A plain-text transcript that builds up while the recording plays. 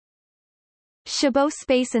Chabot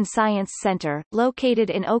Space and Science Center, located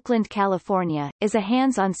in Oakland, California, is a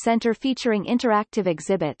hands-on center featuring interactive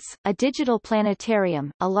exhibits, a digital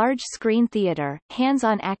planetarium, a large-screen theater,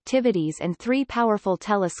 hands-on activities and 3 powerful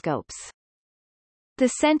telescopes. The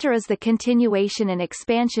center is the continuation and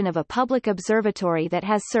expansion of a public observatory that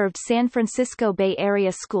has served San Francisco Bay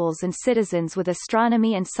Area schools and citizens with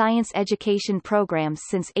astronomy and science education programs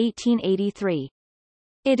since 1883.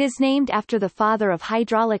 It is named after the father of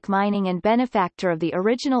hydraulic mining and benefactor of the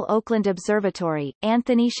original Oakland Observatory,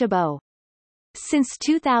 Anthony Chabot. Since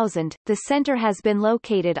 2000, the center has been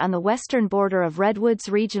located on the western border of Redwoods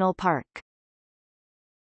Regional Park.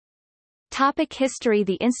 Topic: History.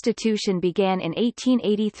 The institution began in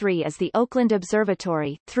 1883 as the Oakland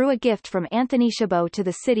Observatory, through a gift from Anthony Chabot to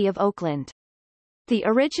the city of Oakland. The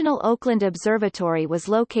original Oakland Observatory was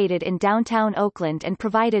located in downtown Oakland and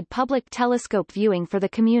provided public telescope viewing for the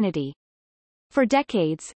community. For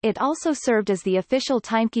decades, it also served as the official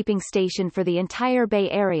timekeeping station for the entire Bay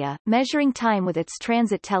Area, measuring time with its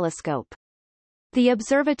transit telescope. The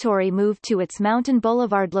observatory moved to its Mountain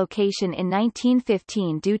Boulevard location in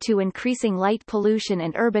 1915 due to increasing light pollution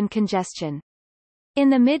and urban congestion. In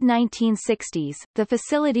the mid-1960s, the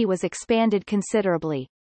facility was expanded considerably.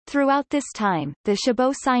 Throughout this time, the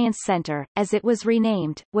Chabot Science Center, as it was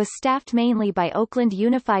renamed, was staffed mainly by Oakland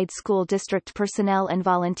Unified School District personnel and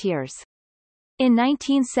volunteers. In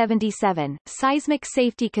 1977, seismic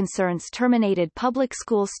safety concerns terminated public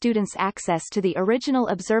school students' access to the original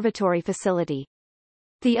observatory facility.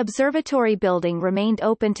 The observatory building remained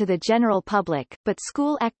open to the general public, but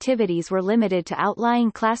school activities were limited to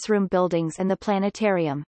outlying classroom buildings and the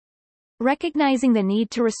planetarium. Recognizing the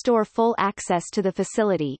need to restore full access to the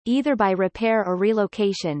facility, either by repair or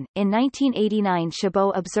relocation, in 1989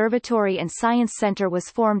 Chabot Observatory and Science Center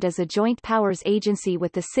was formed as a joint powers agency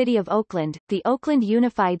with the City of Oakland, the Oakland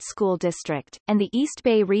Unified School District, and the East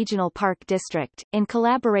Bay Regional Park District, in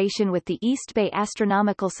collaboration with the East Bay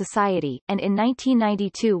Astronomical Society, and in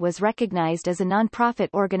 1992 was recognized as a nonprofit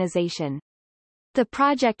organization. The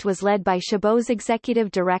project was led by Chabot's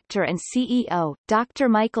executive director and CEO, Dr.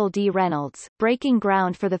 Michael D. Reynolds, breaking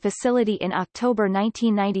ground for the facility in October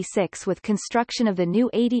 1996 with construction of the new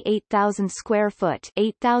 88,000-square-foot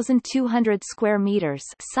 (8,200 square meters)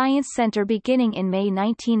 Science Center beginning in May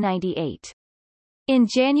 1998. In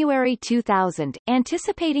January 2000,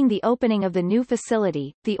 anticipating the opening of the new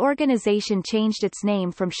facility, the organization changed its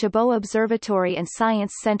name from Chabot Observatory and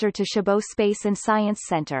Science Center to Chabot Space and Science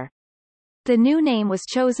Center. The new name was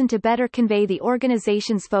chosen to better convey the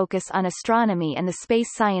organization's focus on astronomy and the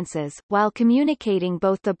space sciences, while communicating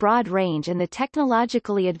both the broad range and the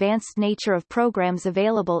technologically advanced nature of programs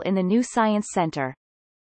available in the new Science Center.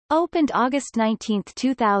 Opened August 19,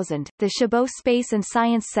 2000, the Chabot Space and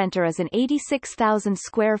Science Center is an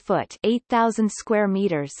 86,000-square-foot (8,000 square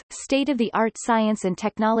meters) state-of-the-art science and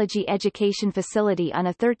technology education facility on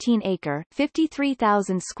a 13-acre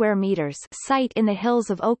 (53,000 square meters) site in the hills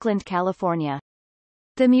of Oakland, California.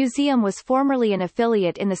 The museum was formerly an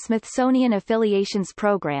affiliate in the Smithsonian Affiliations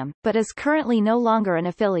Program, but is currently no longer an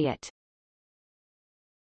affiliate.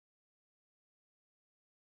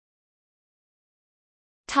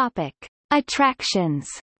 Topic: Attractions.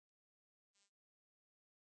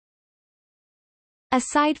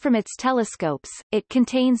 Aside from its telescopes, it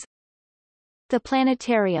contains the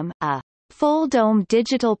Planetarium, a full-dome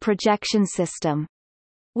digital projection system,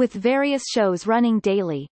 with various shows running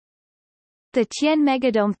daily. The Tien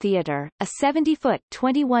Megadome Theater, a 70-foot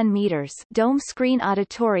 (21 meters) dome-screen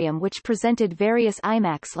auditorium which presented various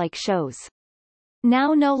IMAX-like shows.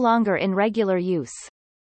 Now no longer in regular use.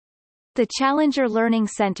 The Challenger Learning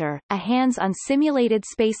Center, a hands-on simulated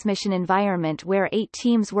space mission environment where 8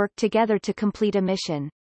 teams work together to complete a mission.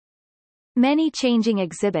 Many changing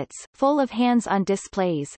exhibits, full of hands-on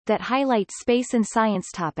displays, that highlight space and science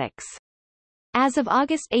topics. As of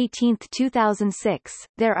August 18, 2006,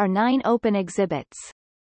 there are 9 open exhibits.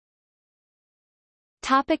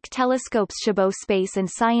 Topic: Telescopes. Chabot Space and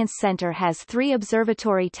Science Center has 3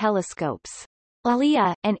 observatory telescopes.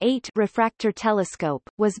 Aliyah, an 8-refractor telescope,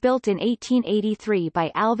 was built in 1883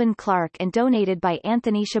 by Alvin Clark and donated by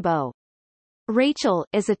Anthony Chabot. Rachel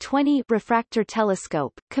is a 20-refractor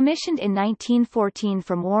telescope, commissioned in 1914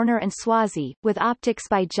 from Warner and Swazi, with optics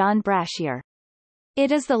by John Brashear.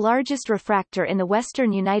 It is the largest refractor in the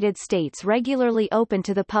western United States regularly open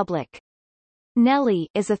to the public. Nellie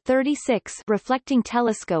is a 36-reflecting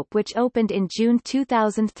telescope which opened in June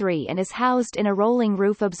 2003 and is housed in a rolling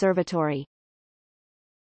roof observatory.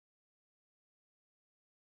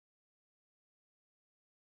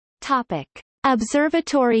 Topic: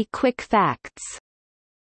 Observatory quick facts.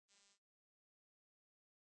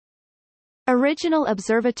 Original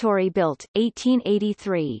observatory built,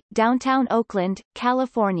 1883, downtown Oakland,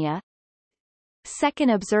 California.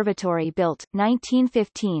 Second observatory built,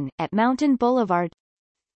 1915, at Mountain Boulevard.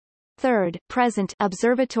 Third, present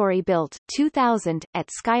observatory built, 2000,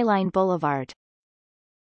 at Skyline Boulevard.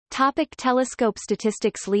 Topic: telescope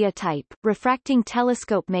statistics. Lea type, refracting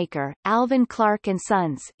telescope maker, Alvin Clark and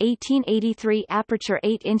Sons, 1883. Aperture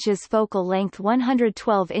 8 inches, focal length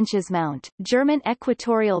 112 inches. Mount, German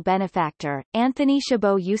equatorial benefactor, Anthony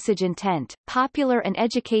Chabot. Usage intent, popular and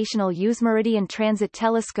educational use. Meridian transit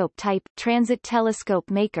telescope type, transit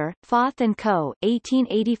telescope maker, Foth & Co.,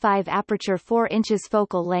 1885. Aperture 4 inches,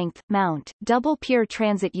 focal length. Mount, double pure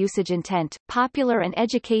transit. Usage intent, popular and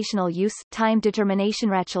educational use. Time determination.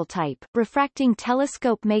 Rachel type, refracting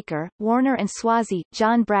telescope maker, Warner and Swazi,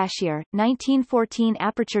 John Brashear, 1914.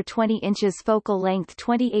 Aperture 20 inches, focal length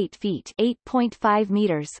 28 feet, 8.5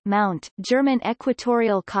 meters. Mount, German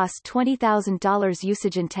equatorial, cost $20,000.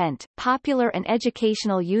 Usage intent, popular and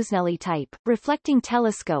educational use. Nelly type, reflecting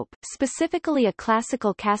telescope, specifically a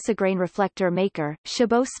classical Cassegrain reflector maker,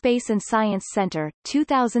 Chabot Space and Science Center,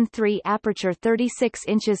 2003. Aperture 36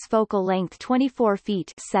 inches, focal length 24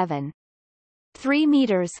 feet, 7.3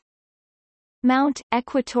 meters. Mount,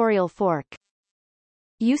 equatorial fork.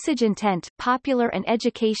 Usage intent, popular and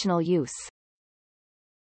educational use.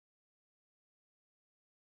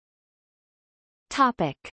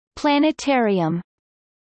 Topic: Planetarium.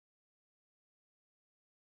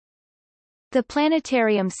 The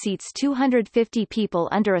planetarium seats 250 people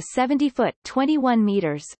under a 70-foot (21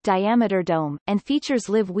 meters) diameter dome, and features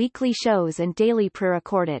live weekly shows and daily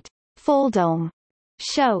pre-recorded full dome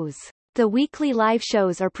shows. The weekly live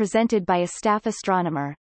shows are presented by a staff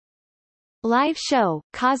astronomer. Live show,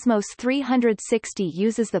 Cosmos 360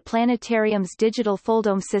 uses the planetarium's digital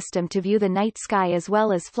fulldome system to view the night sky as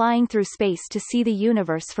well as flying through space to see the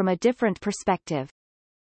universe from a different perspective.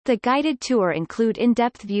 The guided tour include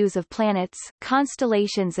in-depth views of planets,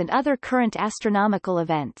 constellations and other current astronomical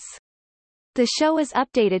events. The show is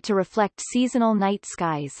updated to reflect seasonal night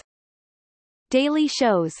skies. Daily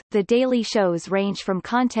shows. The daily shows range from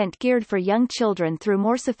content geared for young children through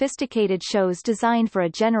more sophisticated shows designed for a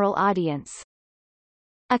general audience.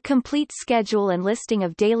 A complete schedule and listing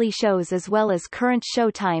of daily shows as well as current show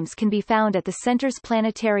times can be found at the center's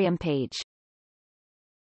planetarium page.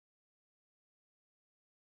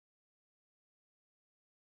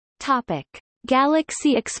 Topic: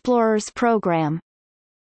 Galaxy Explorers Program.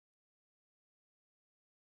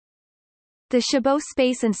 The Chabot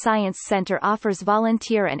Space and Science Center offers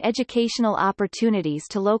volunteer and educational opportunities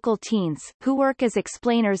to local teens, who work as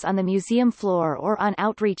explainers on the museum floor or on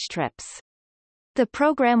outreach trips. The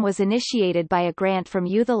program was initiated by a grant from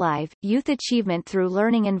Youth Alive, Youth Achievement through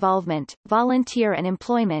Learning Involvement, Volunteer and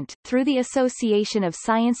Employment, through the Association of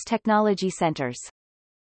Science Technology Centers.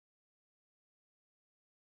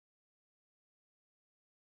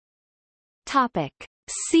 Topic.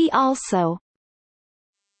 See also: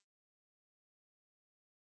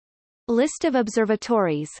 List of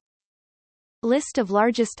observatories, List of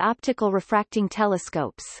largest optical refracting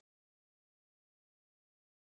telescopes.